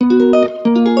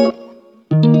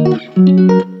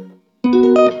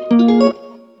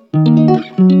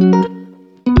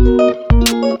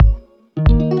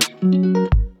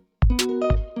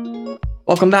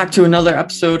Welcome back to another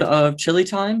episode of Chili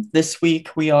Time. This week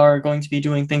we are going to be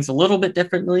doing things a little bit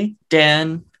differently.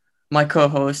 Dan, my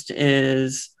co-host,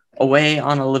 is away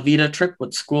on a Levita trip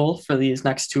with school for these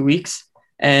next 2 weeks.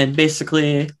 And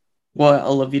basically what a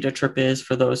Levita trip is,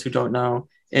 for those who don't know,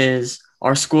 is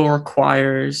our school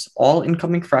requires all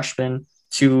incoming freshmen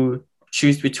to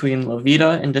choose between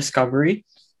Levita and Discovery.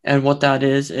 And what that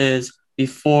is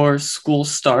before school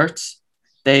starts,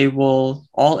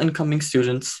 all incoming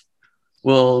students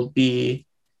will be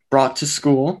brought to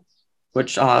school,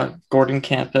 which Gordon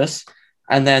campus,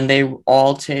 and then they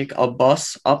all take a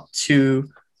bus up to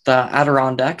the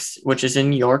Adirondacks, which is in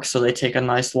New York. So they take a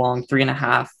nice long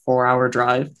 3.5-4 hour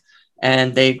drive,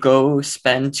 and they go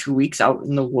spend 2 weeks out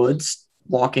in the woods,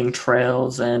 walking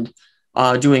trails and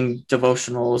doing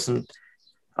devotionals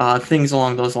and things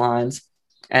along those lines.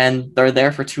 And they're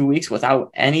there for 2 weeks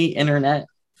without any internet,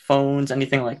 phones,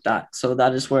 anything like that. So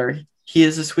that is where he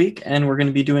is this week, and we're going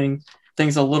to be doing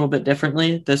things a little bit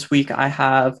differently. This week, I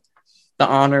have the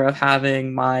honor of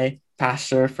having my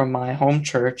pastor from my home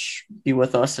church be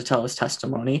with us to tell his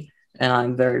testimony, and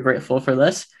I'm very grateful for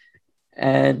this.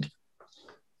 And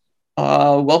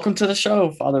welcome to the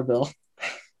show, Father Bill.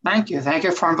 Thank you. Thank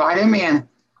you for inviting me, and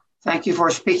thank you for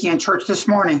speaking in church this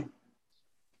morning.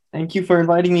 Thank you for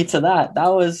inviting me to that.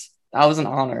 That was an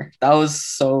honor. That was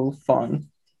so fun.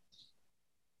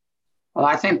 Well,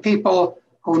 I think people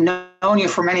who've known you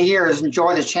for many years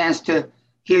enjoy the chance to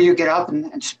hear you get up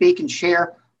and speak and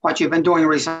share what you've been doing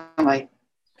recently.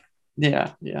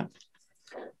 Yeah.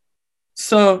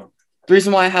 So the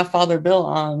reason why I have Father Bill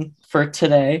on for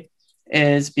today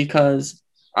is because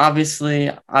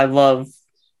obviously I love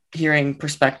hearing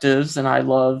perspectives, and I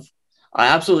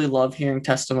absolutely love hearing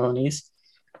testimonies.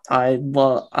 I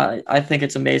think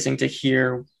it's amazing to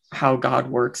hear how God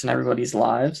works in everybody's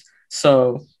lives.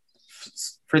 So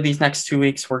for these next 2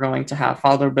 weeks, we're going to have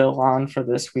Father Bill on for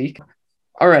this week.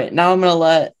 All right, now I'm going to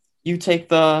let you take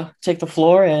the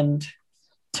floor and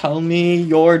tell me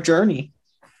your journey.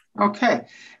 Okay,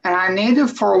 and I need to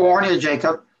forewarn you,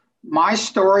 Jacob, my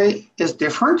story is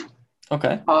different.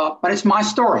 Okay. But it's my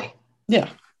story. Yeah.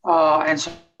 And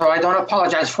so I don't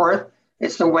apologize for it.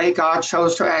 It's the way God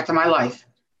chose to act in my life.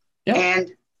 Yeah.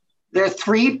 And there are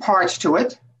 3 parts to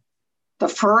it. The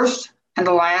first and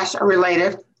the last are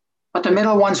related, but the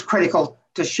middle one's critical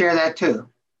to share that too.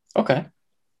 Okay.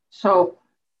 So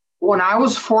when I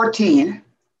was 14,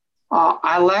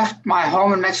 I left my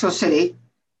home in Mexico City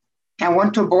and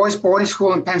went to a boys' boarding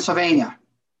school in Pennsylvania.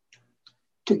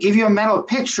 To give you a mental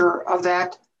picture of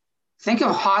that, think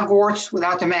of Hogwarts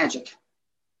without the magic.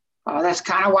 That's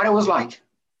kind of what it was like.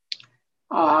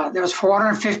 There was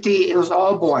 450, it was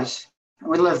all boys, and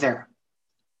we lived there.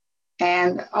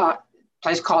 And a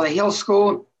place called the Hill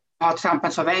School, Pottstown,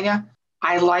 Pennsylvania.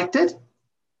 I liked it.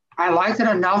 I liked it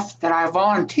enough that I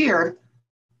volunteered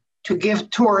to give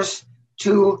tours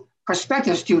to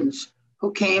prospective students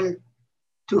who came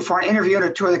for an interview and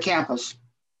a tour of the campus.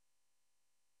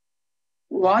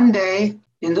 One day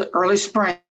in the early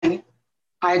spring, I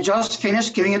had just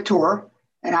finished giving a tour,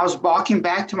 and I was walking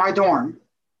back to my dorm.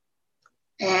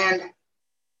 And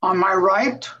on my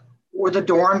right were the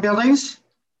dorm buildings.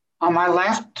 On my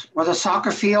left were the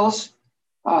soccer fields.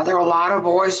 There were a lot of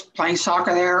boys playing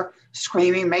soccer there,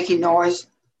 screaming, making noise.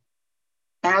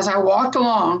 And as I walked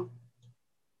along,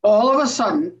 all of a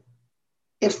sudden,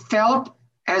 it felt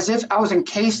as if I was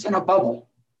encased in a bubble.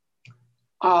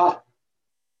 I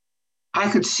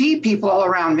could see people all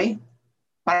around me,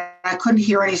 but I couldn't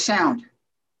hear any sound.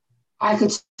 I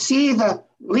could see the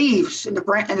leaves in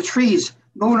the trees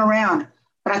moving around,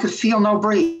 but I could feel no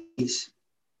breeze.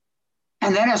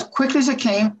 And then as quickly as it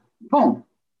came, boom,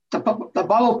 the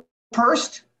bubble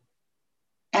burst.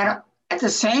 And at the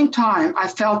same time, I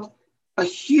felt a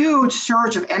huge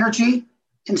surge of energy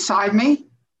inside me.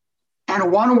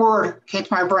 And one word came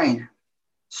to my brain: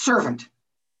 servant,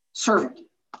 servant.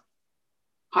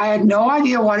 I had no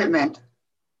idea what it meant,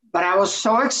 but I was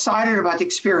so excited about the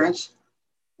experience.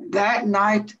 That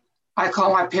night, I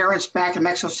called my parents back in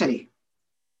Mexico City.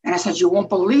 And I said, you won't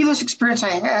believe this experience I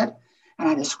had. And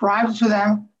I described it to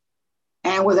them.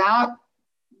 And without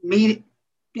me,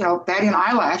 batting an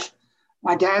eyelash,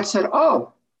 my dad said,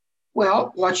 oh,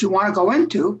 well, what you want to go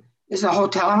into is the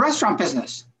hotel and restaurant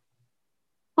business.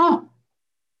 Oh,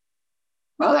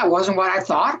 well, that wasn't what I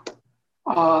thought.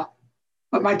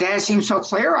 But my dad seemed so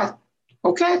clear.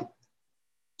 Okay.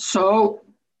 So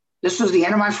this was the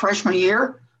end of my freshman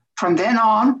year. From then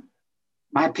on,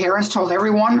 my parents told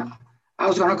everyone I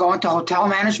was going to go into hotel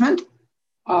management.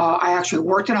 I actually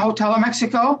worked in a hotel in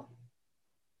Mexico.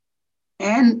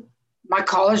 And my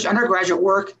college undergraduate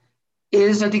work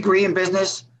is a degree in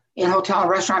business in hotel and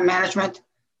restaurant management.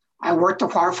 I worked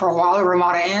for a while at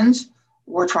Ramada Inns,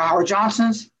 worked for Howard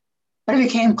Johnson's, but it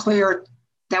became clear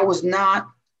that was not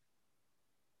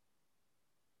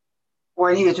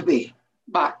where I needed to be.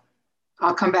 But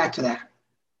I'll come back to that.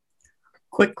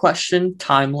 Quick question,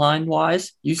 timeline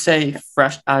wise. You say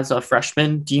fresh as a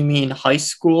freshman. Do you mean high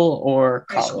school or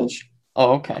college?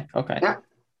 Oh, okay. Okay. Yeah.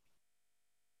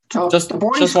 So just the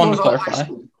boarding just school wanted is to all clarify. high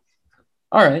school.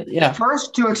 All right. Yeah. The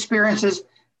first two experiences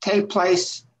take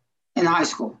place in high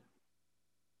school.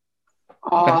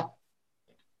 Okay.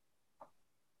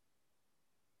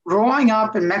 Growing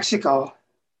up in Mexico,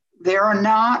 there are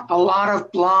not a lot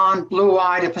of blonde,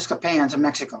 blue-eyed Episcopalians in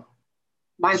Mexico.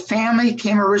 My family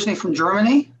came originally from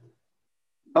Germany.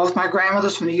 Both my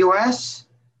grandmothers from the US.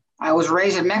 I was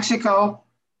raised in Mexico,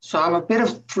 so I'm a bit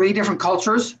of three different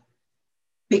cultures.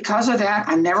 Because of that,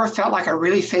 I never felt like I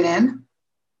really fit in.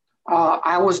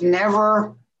 I was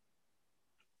never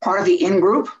part of the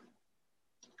in-group.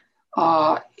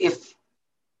 If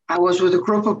I was with a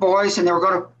group of boys and they were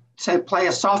going to, say, play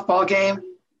a softball game,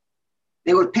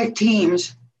 they would pick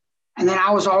teams, and then I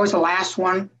was always the last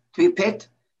one to be picked.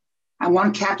 And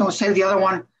one captain would say to the other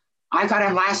one, I got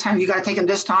him last time, you got to take him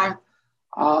this time.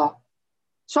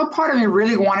 So part of me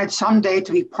really wanted someday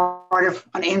to be part of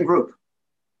an in-group.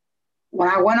 When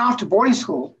I went off to boarding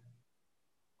school,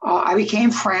 I became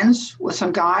friends with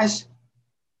some guys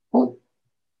who,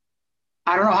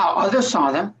 I don't know how others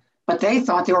saw them, but they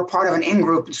thought they were part of an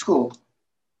in-group in school.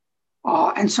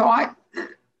 And so I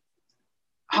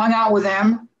hung out with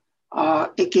them.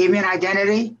 It gave me an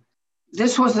identity.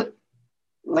 This was the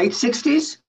late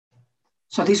 60s.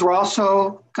 So these were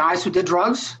also guys who did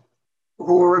drugs,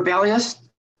 who were rebellious,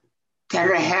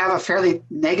 tended to have a fairly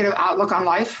negative outlook on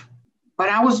life. But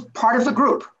I was part of the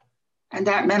group, and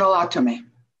that meant a lot to me.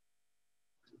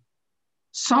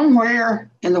 Somewhere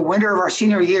in the winter of our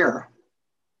senior year,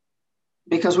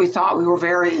 because we thought we were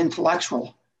very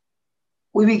intellectual,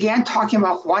 we began talking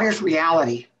about what is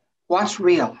reality, what's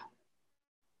real.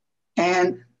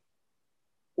 And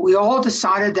we all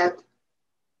decided that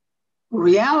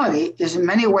reality is in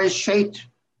many ways shaped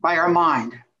by our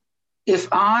mind. If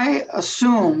I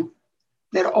assume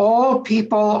that all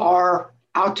people are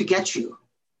out to get you,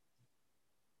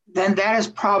 then that is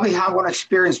probably how I'm going to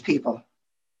experience people.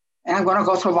 And I'm going to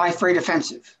go through life very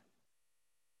defensive.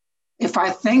 If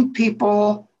I think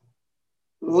people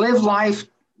live life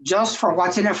just for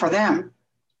what's in it for them,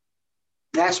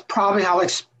 that's probably how I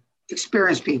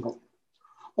experience people.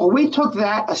 Well, we took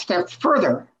that a step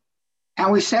further,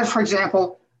 and we said, for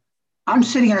example, I'm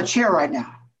sitting in a chair right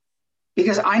now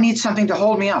because I need something to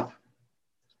hold me up.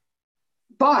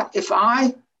 But if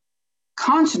I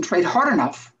concentrate hard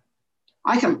enough,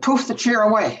 I can poof the chair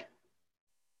away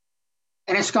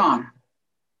and it's gone.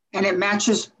 And it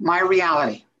matches my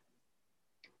reality.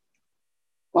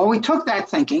 Well, we took that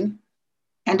thinking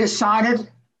and decided,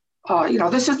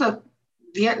 this is the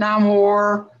Vietnam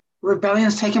War,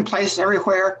 rebellions taking place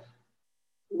everywhere.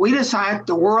 We decided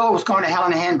the world was going to hell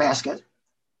in a handbasket.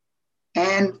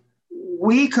 And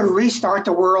we could restart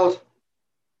the world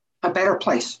a better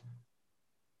place.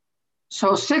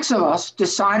 So 6 of us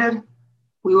decided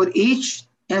we would each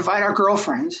invite our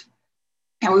girlfriends,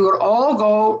 and we would all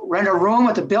go rent a room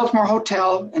at the Biltmore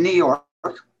Hotel in New York,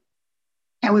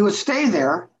 and we would stay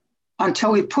there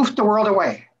until we poofed the world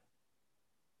away.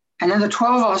 And then the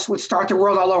 12 of us would start the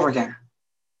world all over again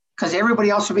because everybody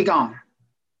else would be gone.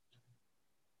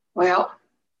 Well,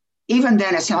 even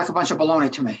then it seemed like a bunch of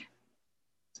baloney to me.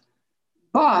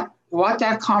 But what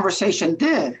that conversation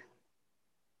did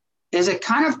is it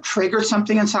kind of triggered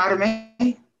something inside of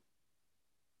me.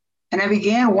 And I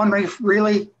began wondering if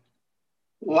really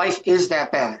life is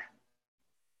that bad.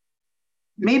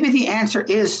 Maybe the answer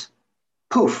is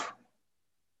poof.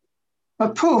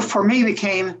 But poof for me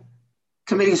became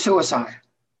committing suicide.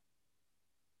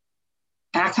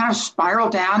 And I kind of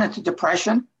spiraled down into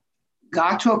depression,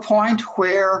 got to a point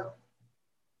where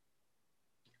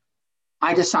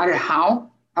I decided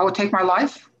how I would take my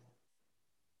life,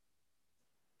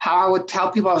 how I would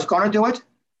tell people I was going to do it.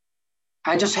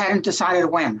 I just hadn't decided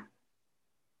when.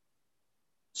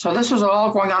 So this was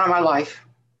all going on in my life.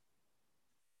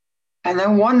 And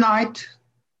then one night,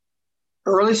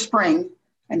 early spring,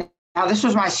 and now this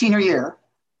was my senior year,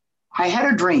 I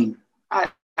had a dream.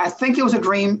 I think it was a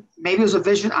dream, maybe it was a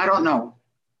vision, I don't know,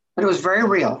 but it was very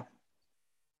real.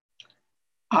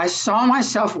 I saw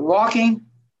myself walking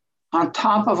on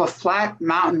top of a flat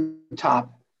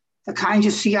mountaintop, the kind you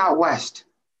see out west,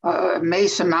 a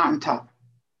mesa mountaintop.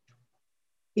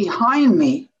 Behind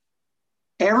me,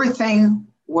 everything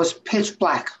was pitch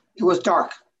black. It was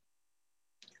dark.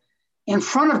 In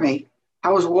front of me, I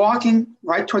was walking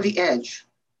right toward the edge.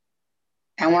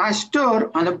 And when I stood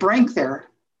on the brink there,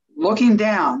 looking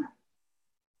down,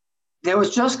 there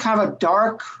was just kind of a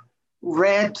dark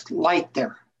red light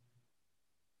there.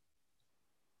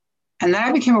 And then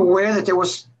I became aware that there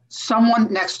was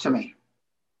someone next to me.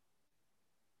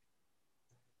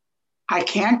 I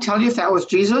can't tell you if that was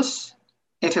Jesus,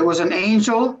 if it was an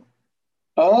angel.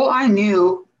 All I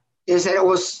knew is that it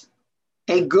was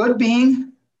a good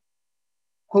being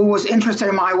who was interested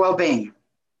in my well-being.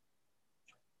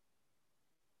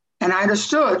 And I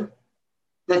understood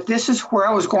that this is where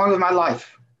I was going with my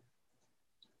life.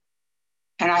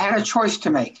 And I had a choice to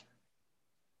make.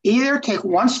 Either take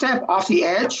one step off the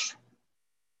edge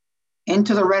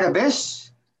into the red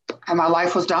abyss and my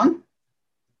life was done,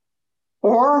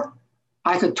 or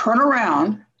I could turn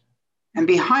around and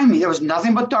behind me there was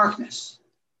nothing but darkness.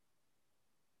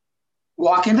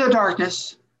 Walk into the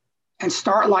darkness and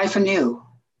start life anew.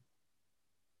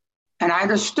 And I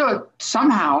understood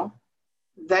somehow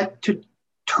that to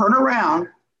turn around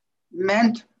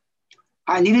meant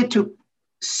I needed to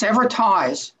sever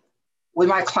ties with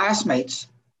my classmates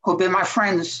who've been my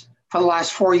friends for the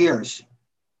last 4 years.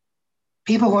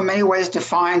 People who in many ways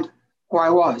defined who I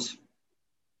was.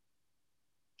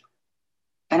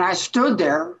 And I stood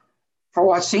there for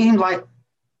what seemed like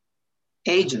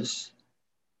ages.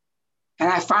 And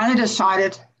I finally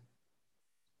decided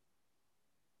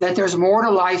that there's more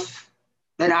to life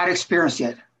than I'd experienced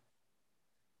yet.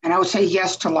 And I would say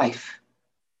yes to life.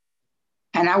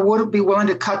 And I would be willing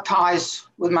to cut ties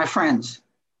with my friends,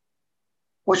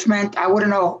 which meant I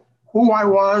wouldn't know who I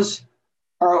was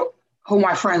or who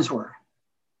my friends were.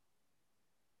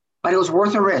 But it was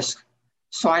worth a risk.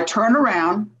 So I turned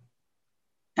around,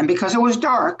 and because it was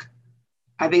dark,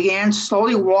 I began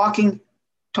slowly walking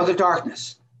to the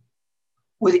darkness.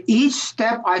 With each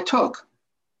step I took,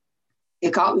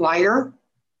 it got lighter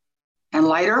and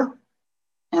lighter.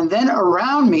 And then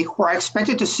around me, where I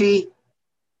expected to see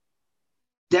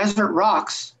desert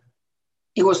rocks,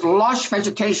 it was lush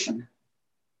vegetation,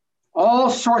 all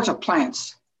sorts of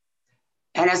plants.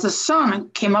 And as the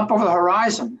sun came up over the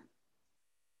horizon,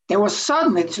 there was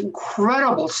suddenly this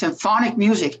incredible symphonic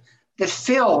music that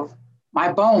filled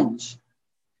my bones.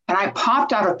 And I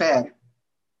popped out of bed.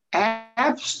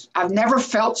 I've never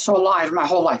felt so alive in my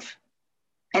whole life.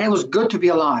 And it was good to be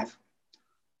alive.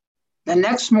 The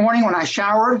next morning when I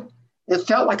showered, it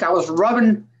felt like I was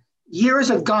rubbing years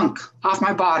of gunk off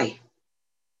my body.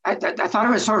 I thought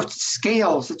it was sort of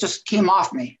scales that just came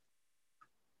off me.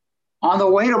 On the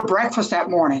way to breakfast that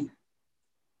morning,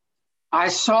 I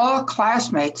saw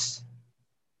classmates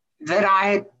that I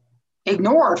had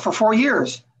ignored for 4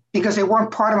 years because they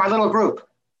weren't part of my little group.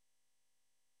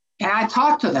 And I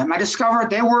talked to them. I discovered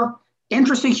they were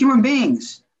interesting human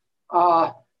beings.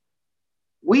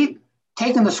 We'd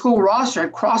taken the school roster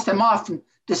and crossed them off and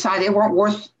decided they weren't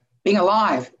worth being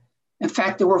alive. In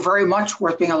fact, they were very much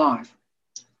worth being alive.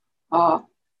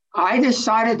 I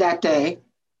decided that day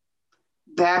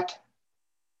that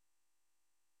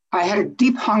I had a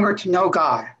deep hunger to know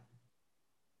God,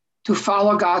 to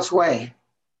follow God's way,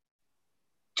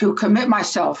 to commit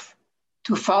myself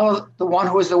to follow the one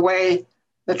who is the way,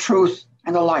 the truth,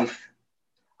 and the life.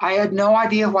 I had no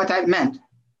idea what that meant,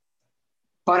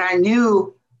 but I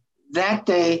knew that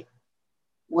day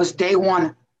was day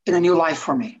one in a new life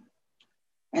for me.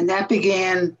 And that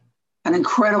began an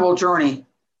incredible journey,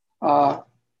 because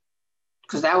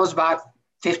that was about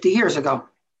 50 years ago.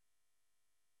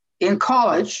 In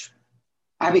college,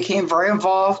 I became very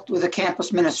involved with the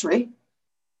campus ministry,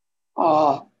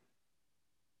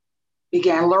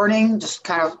 began learning, just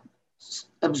kind of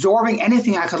absorbing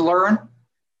anything I could learn.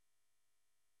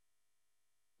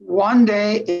 One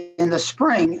day in the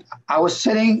spring, I was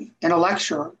sitting in a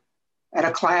lecture at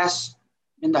a class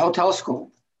in the hotel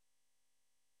school.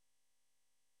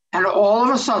 And all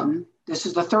of a sudden, this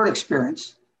is the third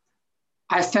experience,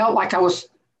 I felt like I was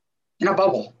in a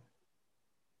bubble.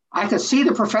 I could see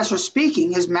the professor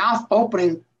speaking, his mouth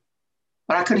opening,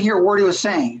 but I couldn't hear a word he was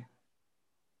saying.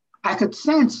 I could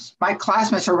sense my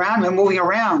classmates around me moving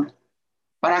around,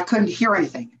 but I couldn't hear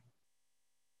anything.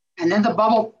 And then the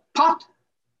bubble popped.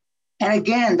 And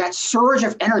again, that surge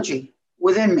of energy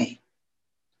within me.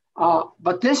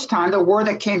 But this time, the word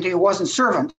that came to me wasn't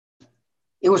servant,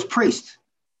 it was priest.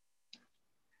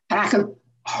 And I could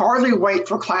hardly wait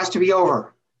for class to be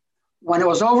over. When it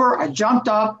was over, I jumped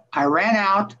up, I ran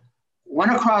out,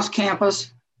 went across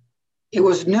campus. It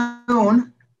was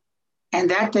noon, and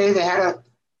that day they had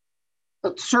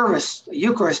a service, a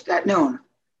Eucharist at noon.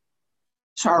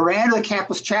 So I ran to the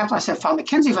campus chaplain. I said, Father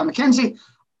McKenzie,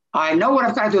 I know what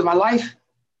I've got to do with my life.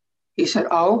 He said,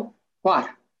 oh, what?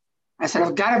 I said,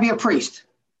 I've got to be a priest.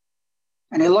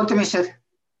 And he looked at me and said,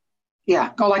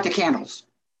 yeah, go light the candles,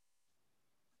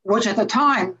 which at the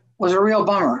time was a real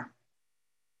bummer.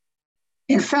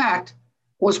 In fact,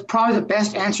 was probably the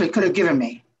best answer he could have given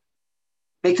me,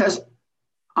 because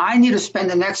I need to spend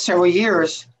the next several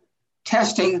years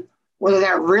testing whether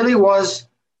that really was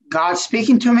God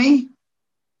speaking to me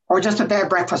or just a bad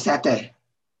breakfast that day.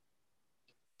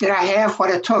 Did I have what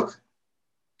it took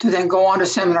to then go on to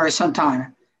seminary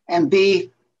sometime and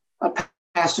be a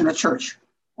pastor in a church?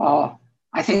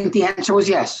 I think the answer was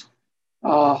yes.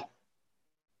 But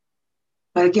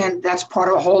again, that's part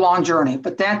of a whole long journey.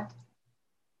 But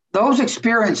those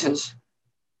experiences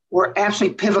were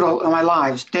absolutely pivotal in my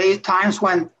lives. Times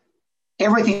when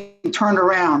everything turned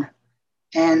around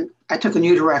and I took a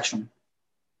new direction.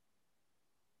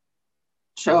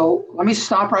 So let me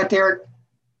stop right there.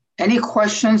 Any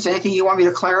questions? Anything you want me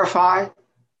to clarify?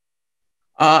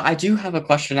 I do have a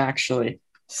question, actually.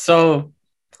 So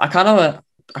I kind of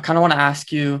want to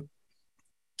ask you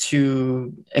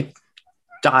to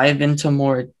dive into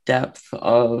more depth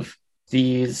of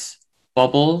these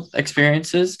bubble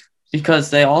experiences,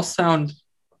 because they all sound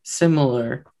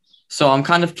similar. So I'm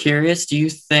kind of curious, do you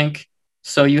think,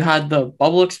 so you had the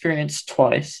bubble experience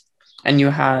twice and you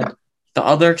had the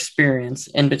other experience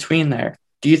in between there.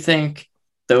 Do you think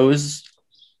those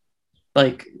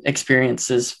like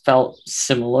experiences felt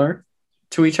similar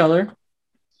to each other?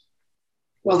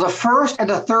 Well, the first and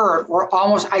the third were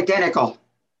almost identical.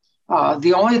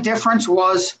 The only difference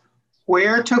was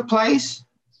where it took place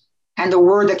and the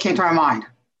word that came to my mind.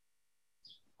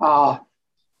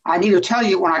 I need to tell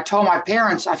you, when I told my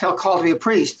parents I felt called to be a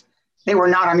priest, they were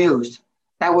not amused.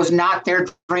 That was not their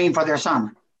dream for their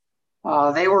son.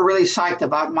 They were really psyched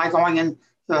about my going in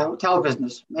the hotel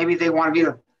business. Maybe they wanted me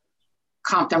to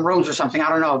comp them rooms or something. I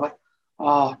don't know.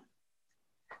 But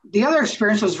the other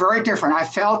experience was very different. I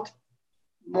felt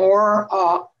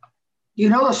more, you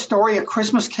know, the story of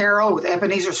Christmas Carol with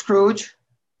Ebenezer Scrooge?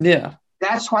 Yeah.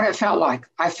 That's what it felt like.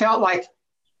 I felt like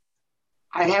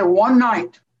I had one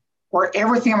night where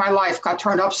everything in my life got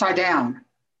turned upside down.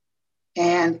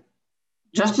 And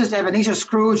just as Ebenezer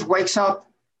Scrooge wakes up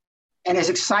and is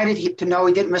excited to know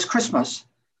he didn't miss Christmas,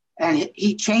 and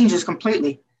he changes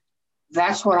completely,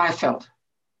 that's what I felt.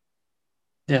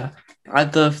 Yeah.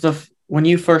 When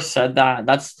you first said that,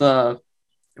 that's the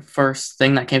first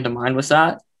thing that came to mind was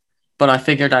that. But I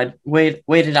figured I'd wait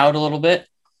it out a little bit.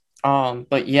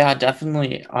 But yeah,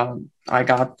 definitely. I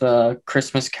got the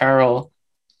Christmas Carol,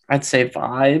 I'd say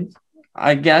vibe.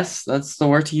 I guess that's the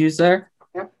word to use there.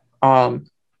 Yep.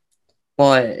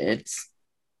 But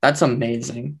that's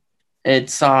amazing.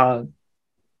 It's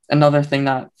another thing,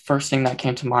 that first thing that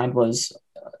came to mind was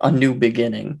a new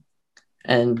beginning.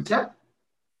 And yep.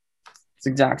 It's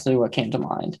exactly what came to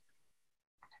mind.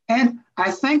 And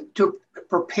I think to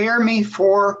prepare me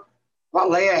for what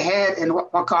lay ahead and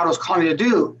what God was calling me to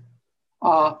do,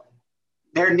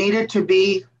 there needed to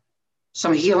be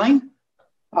some healing.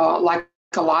 Like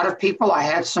a lot of people, I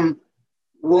had some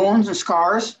wounds and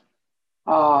scars.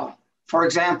 For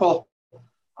example,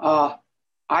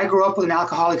 I grew up with an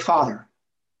alcoholic father.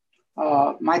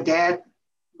 My dad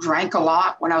drank a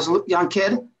lot when I was a young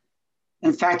kid.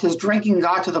 In fact, his drinking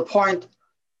got to the point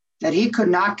that he could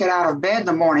not get out of bed in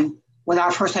the morning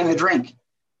without first having a drink.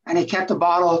 And he kept the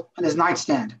bottle on his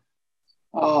nightstand.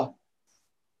 By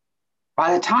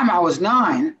the time I was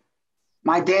 9,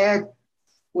 my dad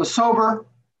was sober.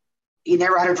 He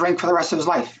never had a drink for the rest of his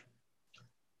life.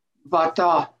 But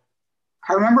I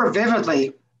remember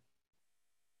vividly,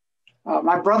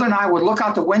 my brother and I would look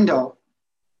out the window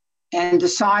and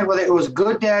decide whether it was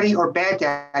good daddy or bad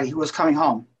daddy who was coming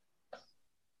home.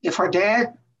 If our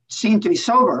dad seemed to be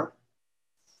sober,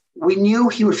 we knew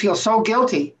he would feel so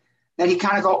guilty that he'd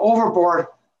kind of go overboard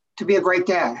to be a great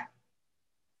dad.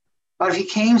 But if he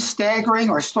came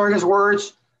staggering or slurring his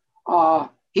words,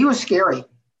 he was scary.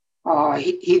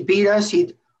 He'd beat us.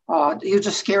 He was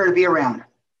just scary to be around.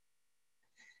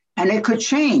 And it could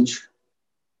change.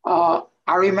 I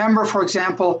remember, for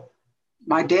example,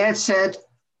 my dad said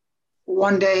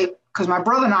one day, because my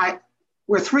brother and I,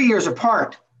 we're 3 years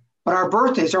apart, but our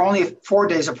birthdays are only 4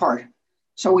 days apart.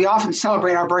 So we often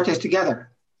celebrate our birthdays together.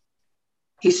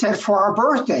 He said for our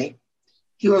birthday,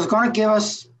 he was going to give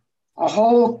us a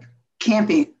whole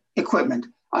camping equipment,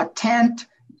 a tent,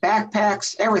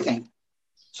 backpacks, everything.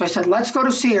 So I said, let's go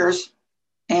to Sears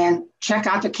and check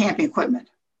out the camping equipment.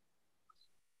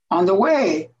 On the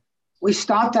way, we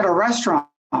stopped at a restaurant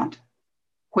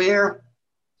where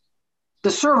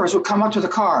the servers would come up to the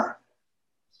car,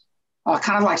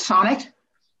 kind of like Sonic,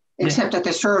 except that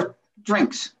they served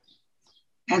drinks.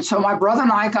 And so my brother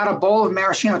and I got a bowl of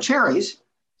maraschino cherries.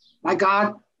 My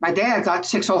dad got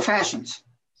 6 old fashions,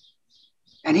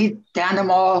 and he downed them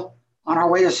all on our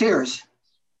way to Sears.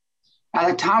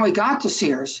 By the time we got to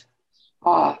Sears,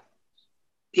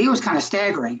 he was kind of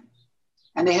staggering,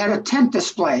 and they had a tent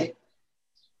display,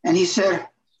 and he said,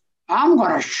 "I'm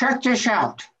going to check this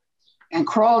out," and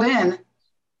crawled in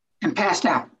and passed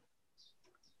out.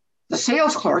 The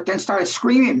sales clerk then started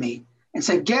screaming at me and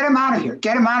said, "Get him out of here,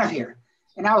 get him out of here."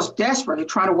 And I was desperately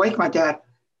trying to wake my dad.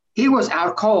 He was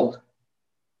out cold.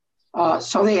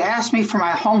 So they asked me for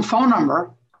my home phone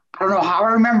number. I don't know how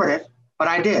I remembered it, but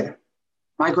I did.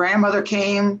 My grandmother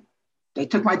came. They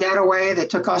took my dad away. They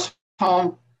took us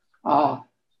home. But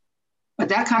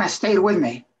that kind of stayed with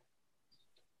me.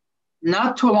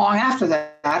 Not too long after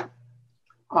that,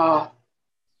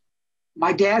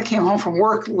 my dad came home from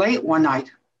work late one night.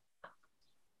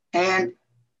 And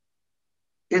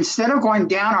instead of going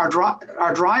down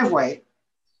our driveway,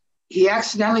 he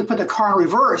accidentally put the car in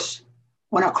reverse,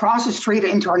 went across the street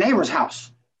into our neighbor's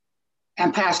house,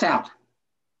 and passed out.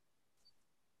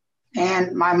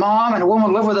 And my mom and a woman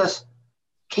who lived with us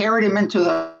carried him into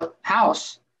the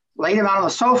house, laid him out on the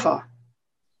sofa.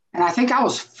 And I think I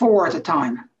was 4 at the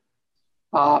time.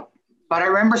 But I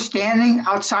remember standing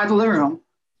outside the living room.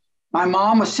 My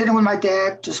mom was sitting with my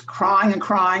dad, just crying and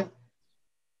crying.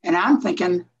 And I'm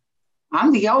thinking,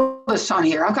 I'm the eldest son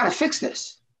here. I've got to fix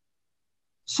this.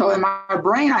 So in my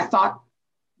brain, I thought,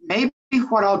 maybe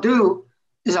what I'll do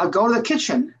is I'll go to the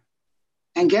kitchen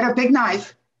and get a big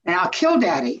knife and I'll kill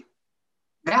Daddy.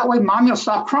 That way, Mommy will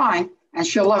stop crying and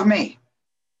she'll love me.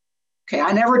 Okay,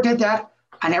 I never did that.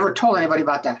 I never told anybody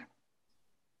about that.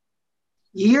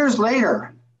 Years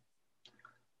later,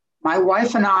 my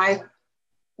wife and I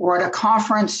were at a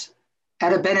conference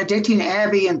at a Benedictine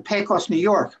Abbey in Pecos, New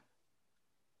York.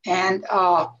 And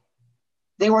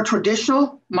they were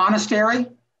traditional monastery,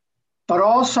 but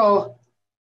also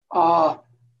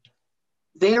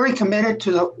very committed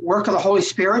to the work of the Holy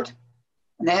Spirit.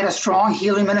 And they had a strong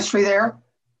healing ministry there.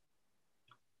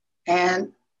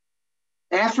 And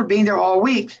after being there all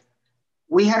week,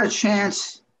 we had a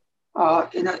chance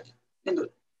in a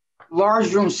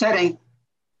large room setting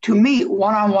to meet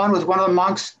one-on-one with one of the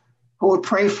monks who would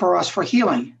pray for us for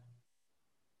healing.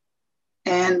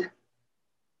 And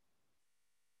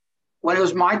when it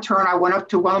was my turn, I went up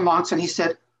to one of the monks and he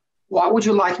said, "What would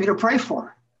you like me to pray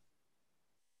for?"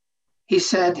 He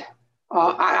said,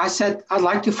 I said, "I'd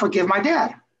like to forgive my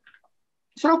dad."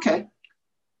 He said, "Okay."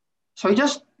 So he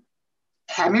just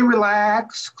had me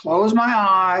relax, close my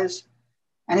eyes.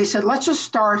 And he said, "Let's just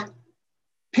start.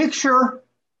 Picture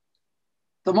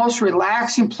the most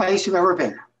relaxing place you've ever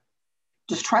been.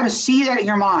 Just try to see that in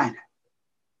your mind."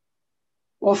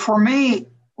 Well, for me,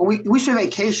 we used to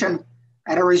vacation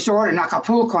at a resort in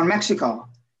Acapulco in Mexico.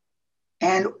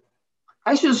 And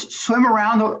I used to just swim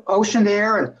around the ocean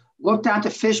there and look down at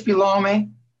the fish below me.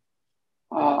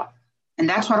 And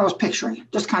that's what I was picturing,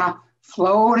 just kind of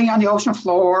floating on the ocean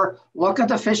floor, look at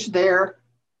the fish there.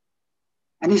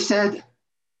 And he said,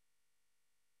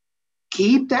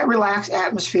 "Keep that relaxed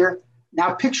atmosphere.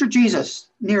 Now picture Jesus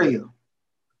near you."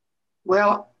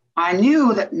 Well, I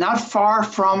knew that not far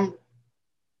from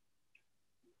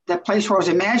that place where I was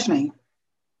imagining,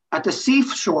 at the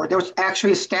seashore, there was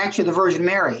actually a statue of the Virgin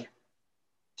Mary.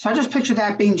 So I just pictured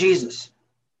that being Jesus.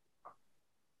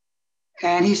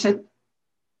 And he said,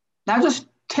 "Now just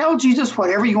tell Jesus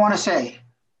whatever you want to say."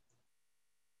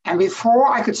 And before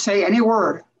I could say any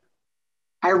word,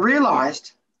 I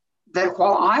realized that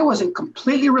while I wasn't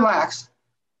completely relaxed,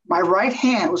 my right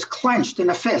hand was clenched in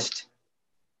a fist.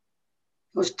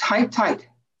 It was tight.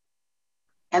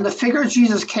 And the figure of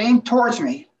Jesus came towards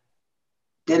me,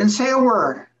 didn't say a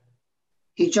word.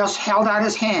 He just held out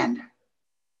his hand.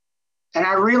 And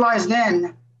I realized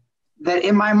then that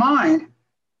in my mind,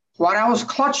 what I was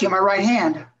clutching in my right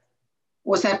hand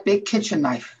was that big kitchen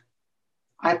knife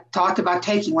I talked about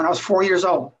taking when I was 4 years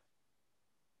old.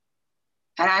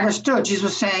 And I understood Jesus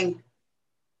was saying,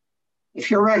 "If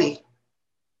you're ready,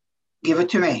 give it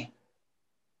to me."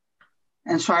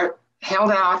 And so I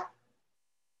held out,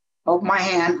 opened my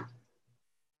hand,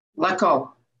 let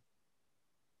go.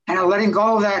 And in letting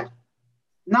go of that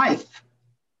knife,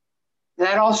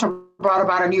 that also brought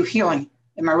about a new healing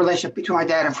in my relationship between my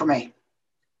dad and for me.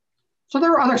 So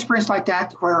there were other experiences like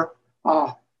that where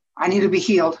I needed to be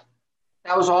healed.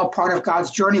 That was all part of God's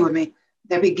journey with me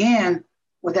that began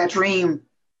with that dream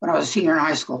when I was a senior in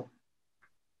high school.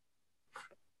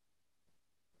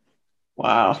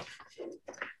 Wow.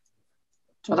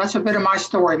 So that's a bit of my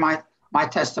story, my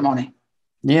testimony.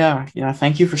 Yeah.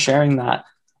 Thank you for sharing that.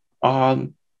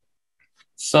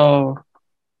 So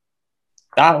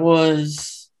That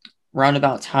was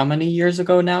roundabouts how many years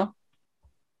ago now?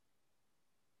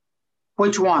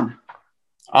 Which one?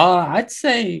 I'd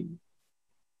say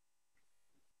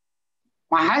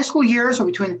My high school years were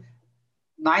between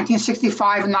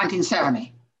 1965 and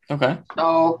 1970. okay.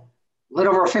 So a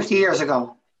little over 50 years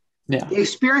ago. Yeah. The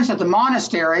experience at the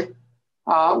monastery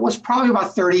was probably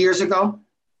about 30 years ago.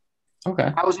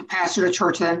 Okay. I was a pastor at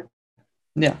church then.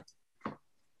 Yeah.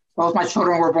 Both my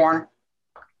children were born.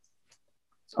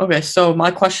 Okay. So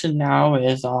my question now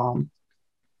is,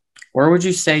 where would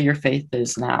you say your faith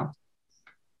is now?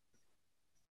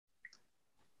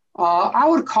 I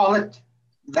would call it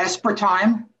Vesper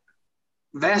time.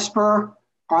 Vesper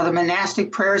are the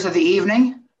monastic prayers of the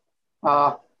evening.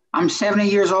 I'm 70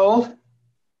 years old.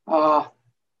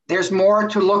 There's more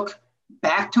to look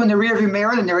back to in the rearview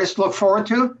mirror than there is to look forward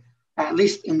to, at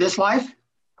least in this life.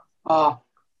 So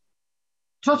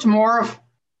it's more of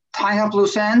tying up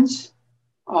loose ends,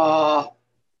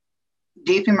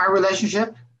 deepening my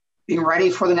relationship, being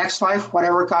ready for the next life,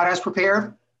 whatever God has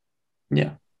prepared.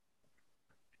 Yeah.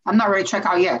 I'm not ready to check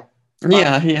out yet.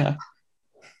 Yeah. Yeah.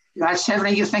 At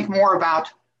 70, you think more about,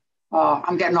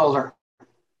 I'm getting older.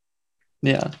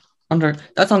 Yeah.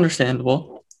 That's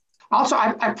understandable. Also,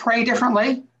 I pray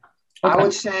differently. Okay. I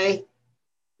would say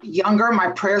younger,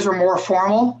 my prayers are more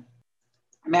formal.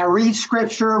 I mean, I read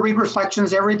scripture, read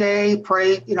reflections every day,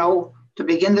 pray, to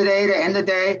begin the day, to end the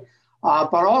day.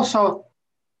 But also,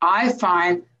 I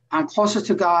find I'm closest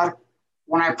to God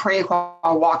when I pray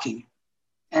while walking.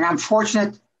 And I'm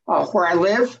fortunate where I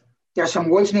live. There's some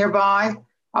woods nearby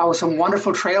with some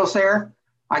wonderful trails there.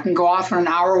 I can go off on an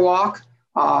hour walk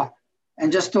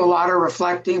and just do a lot of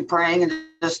reflecting, praying, and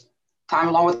just time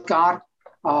alone with God.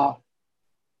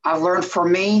 I've learned for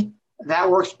me that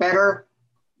works better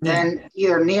than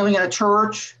either kneeling in a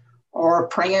church or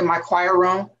praying in my quiet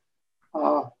room.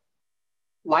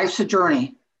 Life's a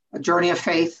journey of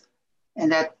faith,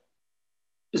 and that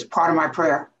is part of my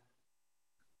prayer.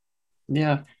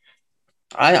 Yeah.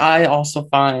 I also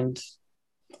find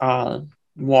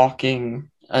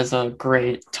walking as a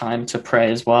great time to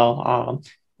pray as well.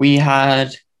 We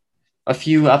had a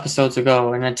few episodes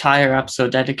ago an entire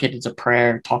episode dedicated to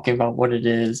prayer, talking about what it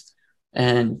is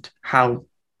and how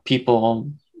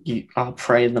people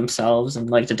pray themselves and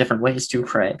like the different ways to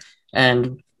pray.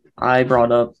 And I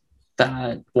brought up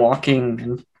that walking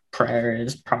and prayer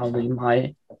is probably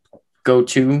my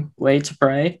go-to way to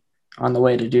pray on the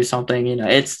way to do something.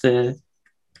 It's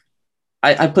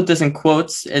I put this in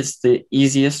quotes, it's the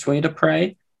easiest way to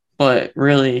pray, but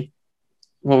really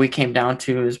what we came down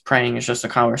to is praying is just a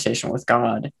conversation with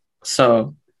God.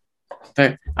 So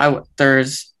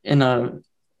there's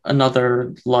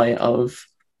another light of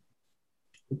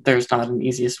there's not an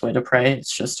easiest way to pray.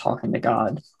 It's just talking to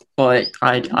God. But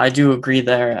I do agree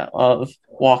there of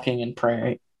walking and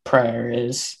prayer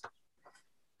is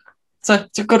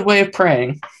it's a good way of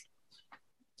praying.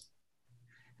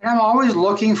 And I'm always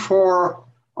looking for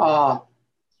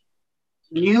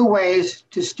new ways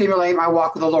to stimulate my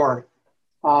walk with the Lord.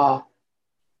 About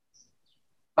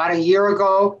a year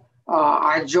ago,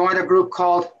 I joined a group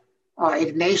called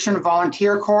Ignatian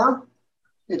Volunteer Corps.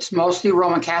 It's mostly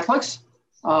Roman Catholics,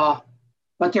 but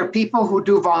they're people who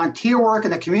do volunteer work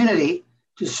in the community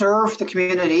to serve the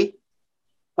community,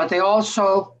 but they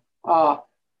also,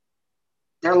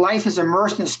 their life is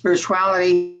immersed in the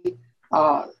spirituality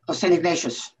of St.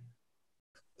 Ignatius.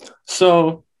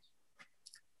 So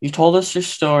you told us your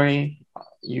story.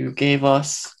 You gave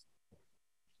us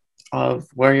of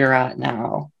where you're at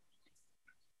now.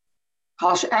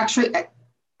 I'll answer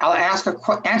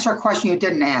a question you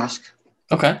didn't ask.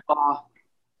 Okay.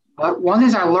 But one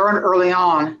thing I learned early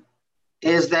on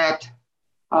is that,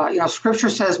 Scripture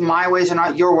says, "My ways are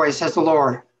not your ways," says the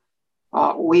Lord.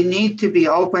 We need to be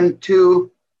open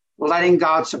to letting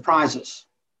God surprise us.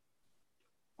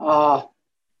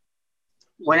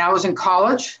 When I was in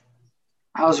college,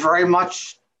 I was very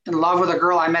much in love with a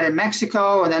girl I met in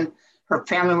Mexico, and then her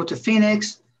family moved to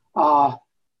Phoenix. I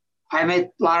made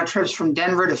a lot of trips from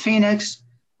Denver to Phoenix.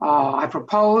 I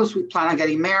proposed. We planned on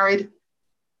getting married.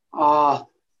 But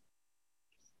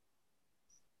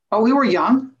we were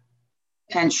young,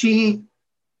 and she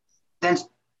then,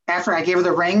 after I gave her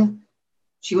the ring,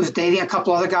 she was dating a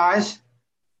couple other guys.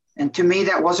 And to me,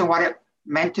 that wasn't what it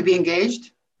meant to be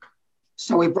engaged.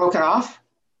 So we broke it off.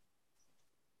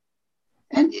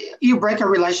 And you break a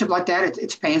relationship like that,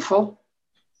 it's painful.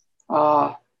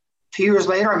 A few years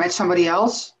later, I met somebody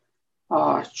else.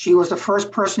 She was the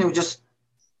first person who just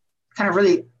kind of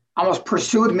really almost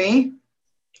pursued me.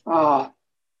 I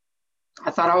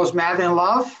thought I was madly in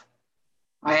love.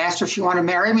 I asked her if she wanted to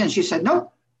marry me, and she said,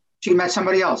 nope, she met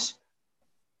somebody else.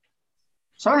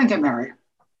 So I didn't get married.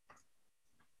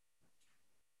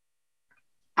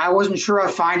 I wasn't sure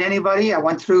I'd find anybody. I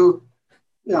went through,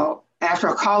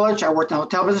 after college, I worked in the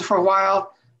hotel business for a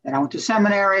while. Then I went to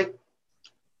seminary.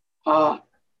 My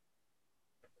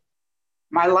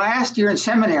last year in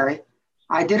seminary,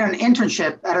 I did an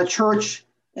internship at a church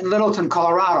in Littleton,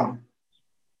 Colorado.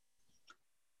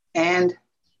 And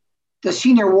the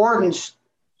senior warden's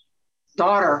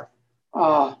daughter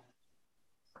was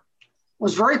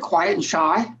very quiet and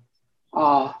shy.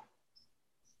 But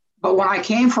when I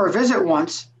came for a visit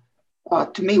once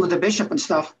to meet with the bishop and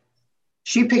stuff,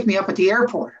 she picked me up at the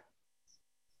airport.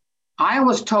 I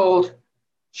was told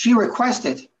she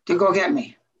requested to go get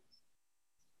me.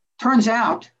 Turns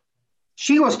out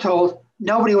she was told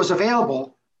nobody was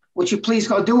available. Would you please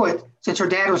go do it since her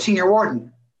dad was senior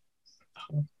warden?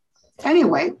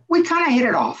 Anyway, we kind of hit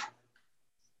it off.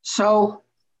 So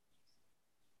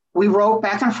we wrote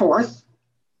back and forth.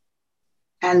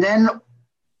 And then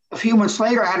a few months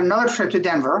later, I had another trip to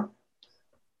Denver.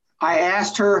 I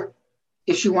asked her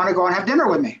if she wanted to go and have dinner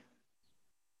with me.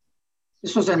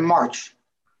 This was in March.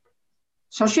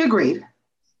 So she agreed.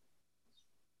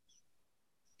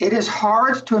 It is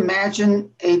hard to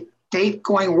imagine a date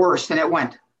going worse than it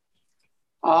went.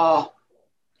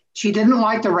 She didn't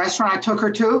like the restaurant I took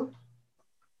her to.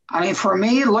 I mean, for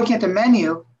me, looking at the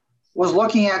menu was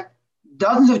looking at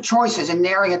dozens of choices and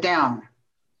narrowing it down.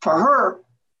 For her,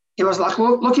 it was like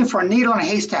looking for a needle in a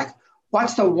haystack.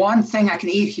 What's the one thing I can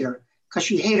eat here? Because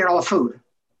she hated all the food.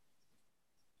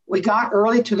 We got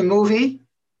early to the movie,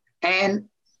 and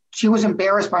she was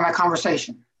embarrassed by my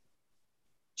conversation.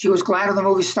 She was glad the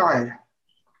movie started.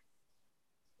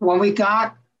 When we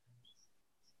got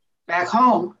back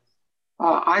home,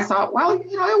 I thought, well,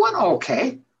 it went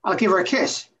okay. I'll give her a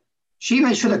kiss. She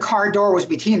made sure the car door was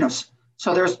between us,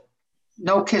 so there's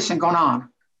no kissing going on.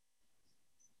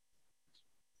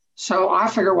 So I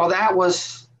figured, well, that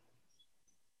was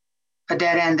a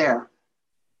dead end there.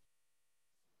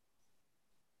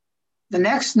 The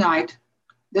next night,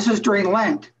 this was during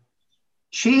Lent,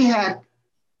 she had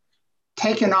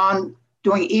taken on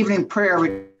doing evening prayer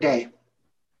every day.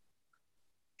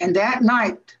 And that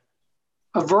night,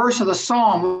 a verse of the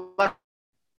psalm leapt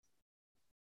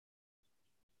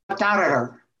out at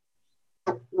her.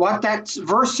 What that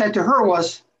verse said to her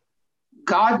was,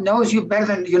 God knows you better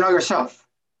than you know yourself.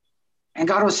 And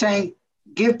God was saying,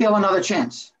 give Bill another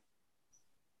chance.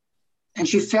 And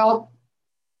she felt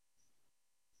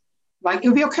like it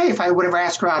would be okay if I would ever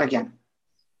ask her out again.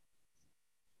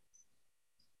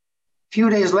 A few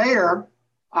days later,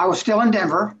 I was still in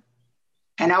Denver,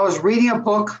 and I was reading a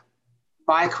book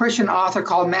by a Christian author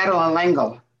called Madeleine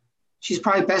L'Engle. She's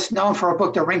probably best known for a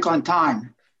book, The Wrinkle in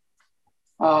Time.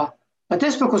 But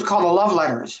this book was called The Love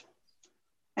Letters.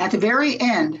 And at the very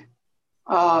end,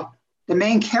 the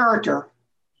main character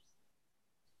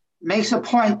makes a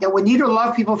point that we need to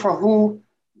love people for who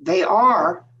they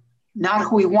are, not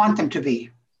who we want them to be.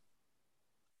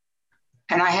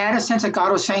 And I had a sense that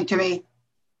God was saying to me,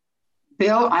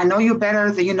 Bill, I know you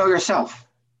better than you know yourself.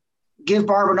 Give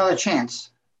Barbara another chance.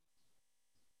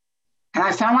 And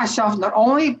I found myself not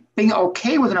only being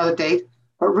okay with another date,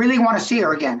 but really want to see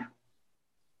her again.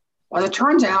 Well, as it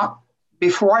turns out,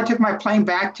 before I took my plane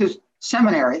back to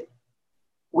seminary,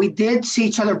 we did see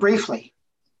each other briefly.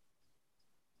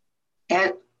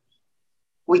 And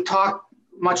we talked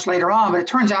much later on, but it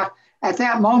turns out at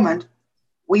that moment,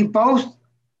 we both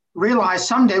realized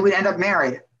someday we'd end up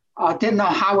married. Didn't know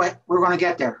how we were going to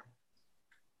get there.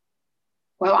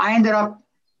 Well, I ended up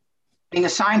being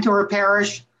assigned to her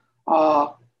parish.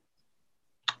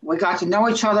 We got to know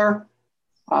each other.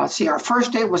 Our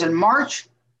first date was in March.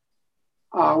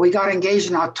 We got engaged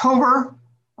in October.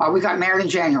 We got married in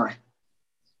January.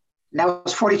 And that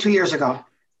was 42 years ago.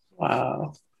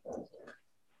 Wow.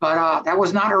 But that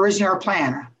was not originally our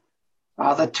plan.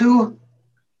 The two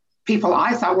people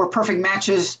I thought were perfect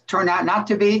matches turned out not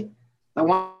to be. The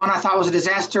one I thought was a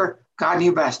disaster, God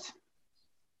knew best.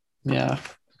 Yeah.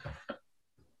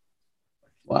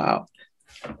 Wow.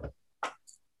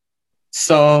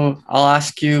 So I'll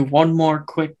ask you one more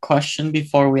quick question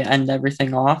before we end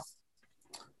everything off.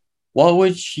 What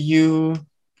would you,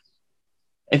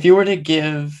 if you were to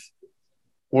give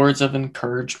words of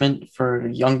encouragement for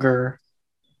younger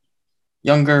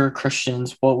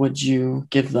Christians, what would you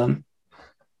give them?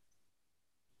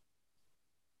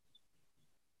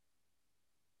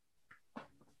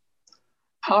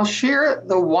 I'll share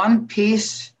the one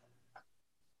piece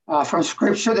from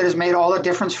Scripture that has made all the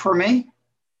difference for me.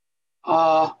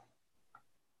 After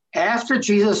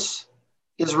Jesus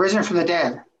is risen from the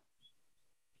dead,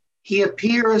 he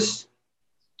appears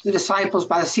to the disciples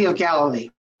by the Sea of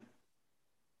Galilee.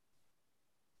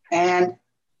 And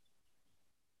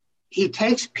he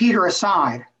takes Peter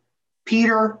aside,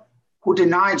 Peter, who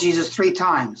denied Jesus 3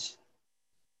 times.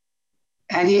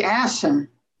 And he asks him,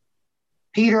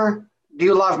 Peter, do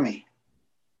you love me?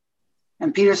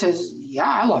 And Peter says, yeah,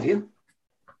 I love you.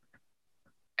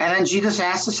 And then Jesus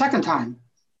asks the second time,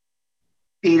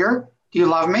 Peter, do you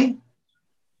love me?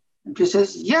 And Peter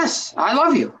says, yes, I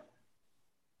love you.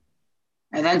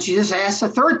 And then Jesus asks the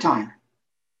third time,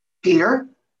 Peter,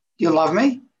 do you love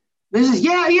me? Peter says,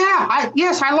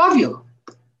 yes, I love you.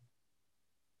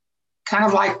 Kind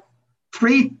of like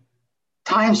 3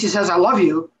 times he says, I love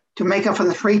you, to make up for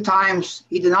the 3 times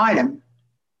he denied him.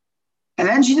 And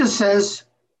then Jesus says,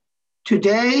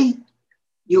 today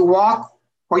you walk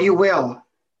where you will.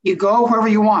 You go wherever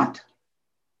you want.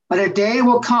 But a day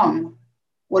will come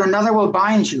when another will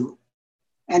bind you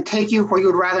and take you where you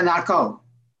would rather not go.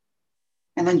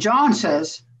 And then John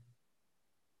says,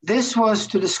 this was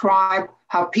to describe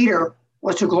how Peter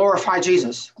was to glorify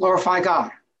Jesus, glorify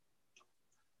God.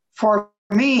 For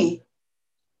me,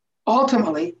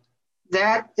 ultimately,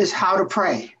 that is how to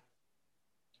pray.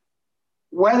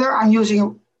 Whether I'm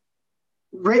using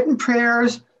written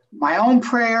prayers, my own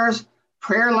prayers,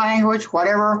 prayer language,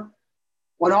 whatever,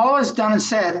 when all is done and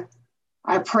said,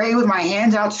 I pray with my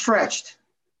hands outstretched.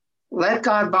 Let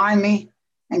God bind me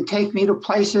and take me to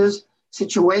places,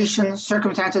 situations,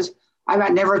 circumstances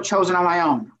I've never chosen on my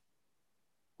own.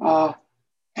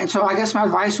 And so I guess my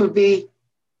advice would be,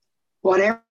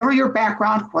 whatever your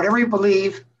background, whatever you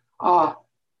believe,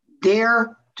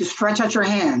 dare to stretch out your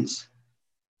hands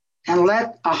and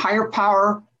let a higher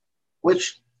power,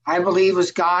 which I believe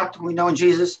is God, we know in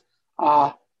Jesus,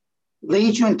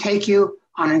 lead you and take you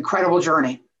on an incredible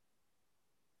journey.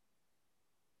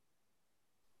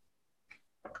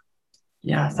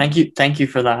 Yeah, thank you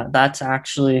for that.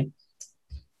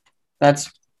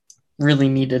 That's really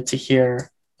needed to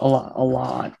hear a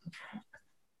lot.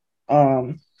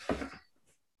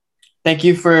 Thank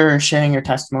you for sharing your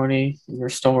testimony, your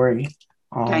story.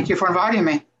 Thank you for inviting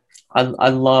me.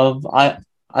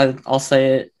 I'll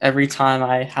say it every time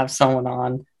I have someone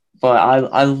on, but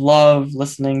I love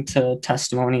listening to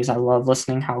testimonies. I love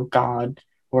listening how God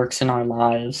works in our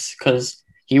lives, because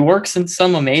he works in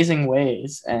some amazing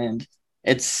ways, and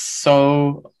it's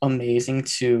so amazing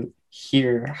to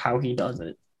hear how he does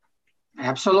it.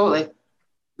 Absolutely.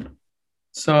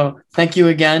 So thank you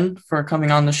again for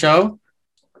coming on the show.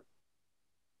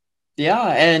 Yeah,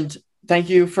 and thank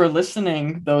you for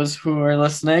listening, those who are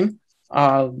listening.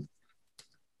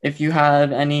 If you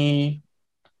have any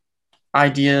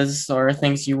ideas or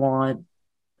things you want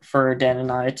for Dan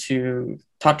and I to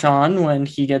touch on when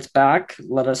he gets back,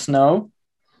 let us know.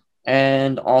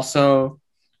 And also,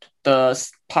 the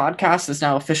podcast is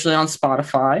now officially on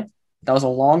Spotify. That was a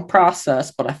long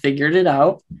process, but I figured it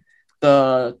out.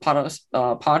 The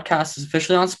podcast is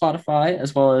officially on Spotify,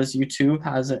 as well as YouTube,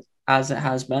 as it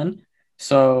has been.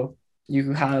 So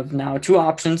you have now 2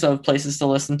 options of places to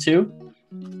listen to.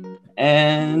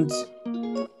 And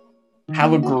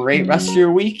have a great rest of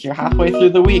your week. You're halfway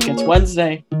through the week. It's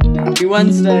Wednesday. Happy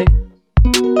Wednesday.